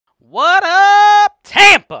What up,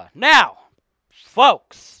 Tampa? Now,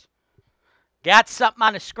 folks, got something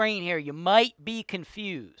on the screen here. You might be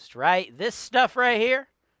confused, right? This stuff right here,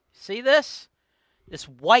 see this? This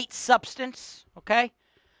white substance, okay?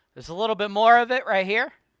 There's a little bit more of it right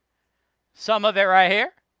here. Some of it right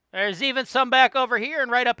here. There's even some back over here and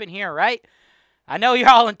right up in here, right? I know you're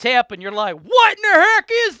all in Tampa and you're like, what in the heck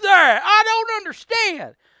is that? I don't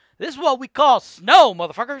understand. This is what we call snow,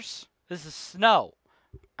 motherfuckers. This is snow.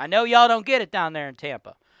 I know y'all don't get it down there in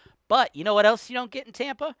Tampa. But you know what else you don't get in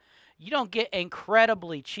Tampa? You don't get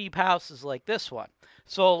incredibly cheap houses like this one.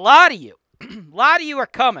 So a lot of you are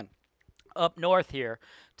coming up north here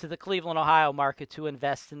to the Cleveland, Ohio market to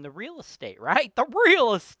invest in the real estate, right? The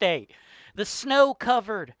real estate. The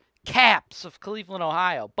snow-covered caps of Cleveland,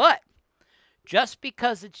 Ohio. But just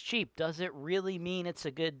because it's cheap, does it really mean it's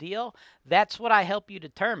a good deal? That's what I help you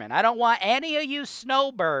determine. I don't want any of you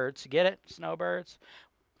snowbirds, get it? Snowbirds?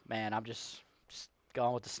 Man, I'm just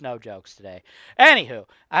going with the snow jokes today. Anywho,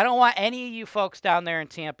 I don't want any of you folks down there in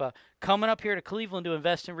Tampa coming up here to Cleveland to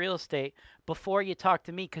invest in real estate before you talk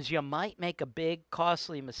to me, because you might make a big,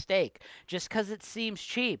 costly mistake. Just because it seems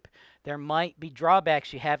cheap, there might be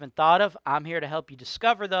drawbacks you haven't thought of. I'm here to help you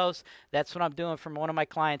discover those. That's what I'm doing for one of my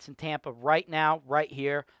clients in Tampa right now, right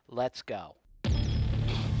here. Let's go.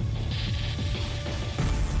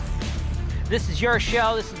 This is your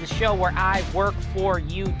show. This is the show where I work for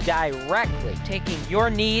you directly, taking your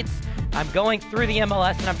needs. I'm going through the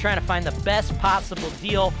MLS and I'm trying to find the best possible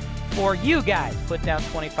deal for you guys. Put down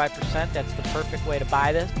 25%. That's the perfect way to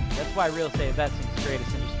buy this. That's why real estate investing is the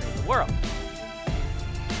greatest industry in the world.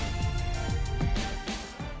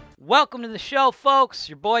 Welcome to the show, folks.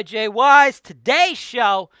 Your boy Jay Wise. Today's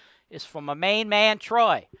show is from my main man,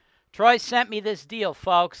 Troy. Troy sent me this deal,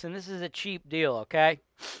 folks, and this is a cheap deal, okay?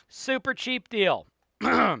 Super cheap deal.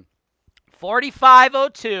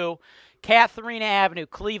 4502 Catharina Avenue,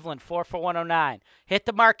 Cleveland, 44109. Hit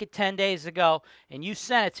the market 10 days ago, and you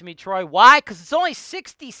sent it to me, Troy. Why? Because it's only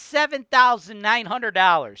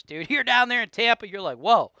 $67,900, dude. You're down there in Tampa. You're like,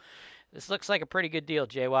 whoa, this looks like a pretty good deal,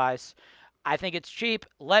 Jay Wise. I think it's cheap.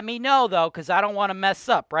 Let me know, though, because I don't want to mess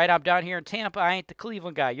up, right? I'm down here in Tampa. I ain't the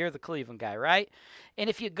Cleveland guy. You're the Cleveland guy, right? And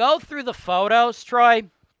if you go through the photos, Troy,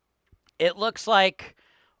 it looks like,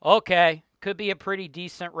 okay, could be a pretty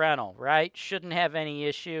decent rental, right? Shouldn't have any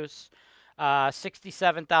issues.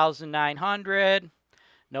 67,900,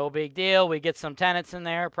 no big deal. We get some tenants in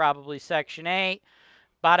there, probably Section 8.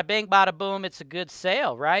 Bada bing, bada boom, it's a good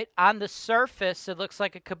sale, right? On the surface, it looks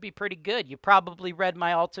like it could be pretty good. You probably read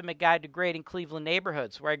my ultimate guide to grading Cleveland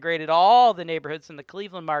neighborhoods, where I graded all the neighborhoods in the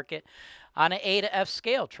Cleveland market on an A to F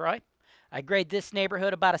scale, Troy. I grade this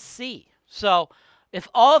neighborhood about a C. So if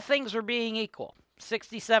all things were being equal,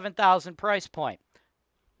 67,000 price point,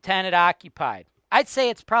 tenant occupied, I'd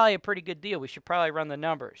say it's probably a pretty good deal. We should probably run the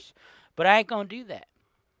numbers. But I ain't going to do that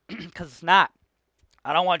because it's not.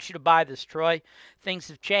 I don't want you to buy this, Troy. Things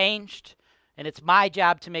have changed, and it's my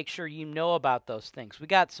job to make sure you know about those things. We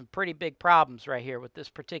got some pretty big problems right here with this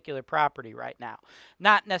particular property right now.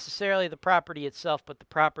 Not necessarily the property itself, but the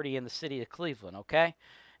property in the city of Cleveland, okay?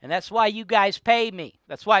 And that's why you guys pay me.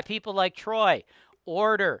 That's why people like Troy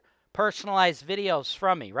order personalized videos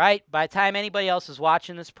from me, right? By the time anybody else is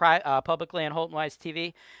watching this publicly on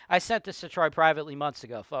HoltonWiseTV, I sent this to Troy privately months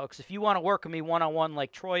ago, folks. If you want to work with me one-on-one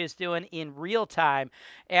like Troy is doing in real time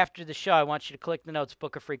after the show, I want you to click the notes,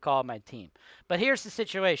 book a free call with my team. But here's the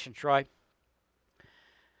situation, Troy.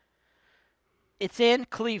 It's in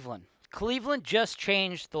Cleveland. Cleveland just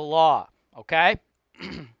changed the law, okay?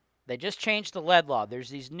 They just changed the lead law.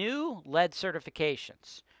 There's these new lead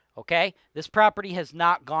certifications. Okay, this property has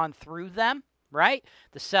not gone through them, right?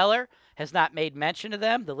 The seller has not made mention of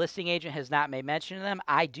them. The listing agent has not made mention of them.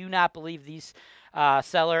 I do not believe these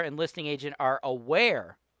seller and listing agent are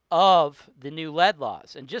aware of the new lead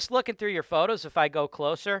laws. And just looking through your photos, if I go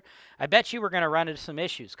closer, I bet you we're going to run into some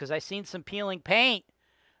issues because I seen some peeling paint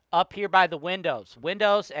up here by the windows.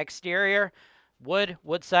 Windows, exterior, wood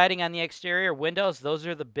siding on the exterior, windows, those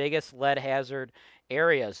are the biggest lead hazard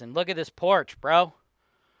areas. And look at this porch, bro.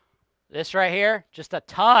 This right here, just a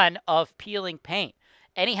ton of peeling paint.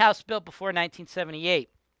 Any house built before 1978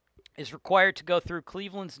 is required to go through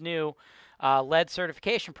Cleveland's new lead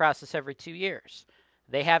certification process every 2 years.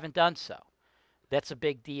 They haven't done so. That's a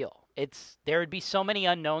big deal. There would be so many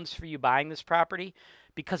unknowns for you buying this property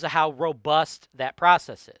because of how robust that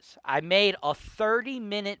process is. I made a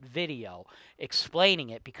 30-minute video explaining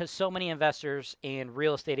it because so many investors and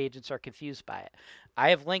real estate agents are confused by it. I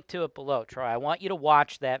have linked to it below, Troy. I want you to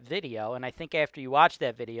watch that video, and I think after you watch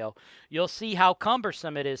that video, you'll see how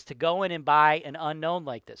cumbersome it is to go in and buy an unknown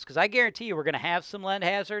like this, because I guarantee you we're going to have some land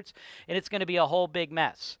hazards, and it's going to be a whole big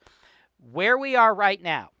mess. Where we are right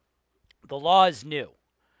now, the law is new.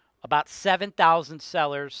 About 7,000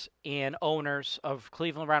 sellers and owners of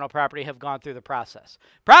Cleveland rental property have gone through the process.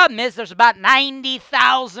 Problem is there's about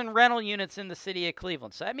 90,000 rental units in the city of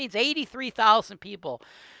Cleveland. So that means 83,000 people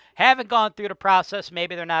haven't gone through the process.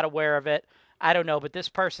 Maybe they're not aware of it. I don't know, but this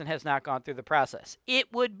person has not gone through the process.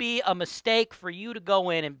 It would be a mistake for you to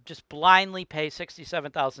go in and just blindly pay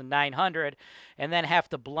 $67,900 and then have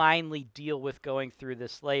to blindly deal with going through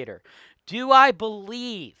this later. Do I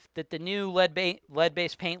believe that the new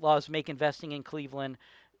lead-based paint laws make investing in Cleveland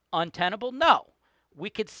untenable? No.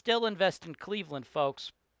 We could still invest in Cleveland,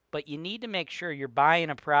 folks, but you need to make sure you're buying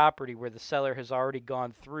a property where the seller has already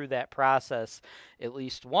gone through that process at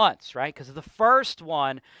least once, right? Because the first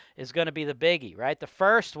one is going to be the biggie, right? The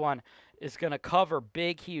first one is going to cover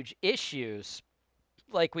big, huge issues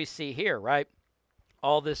like we see here, right?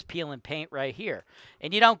 All this peel and paint right here.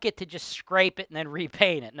 And you don't get to just scrape it and then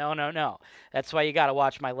repaint it. No, no, no. That's why you got to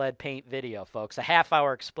watch my lead paint video, folks. A half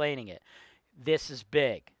hour explaining it. This is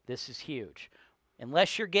big. This is huge.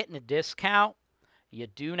 Unless you're getting a discount, you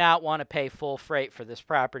do not want to pay full freight for this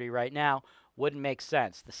property right now. Wouldn't make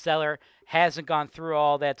sense. The seller hasn't gone through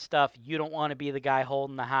all that stuff. You don't want to be the guy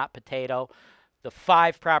holding the hot potato. The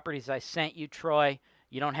 5 properties I sent you, Troy,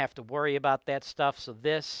 you don't have to worry about that stuff. So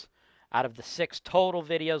this, out of the 6 total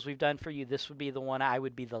videos we've done for you, this would be the one I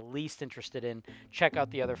would be the least interested in. Check out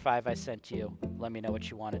the other 5 I sent you. Let me know what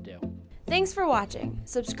you want to do. Thanks for watching.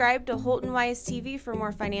 Subscribe to HoltonWise TV for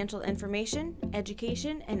more financial information,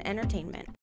 education, and entertainment.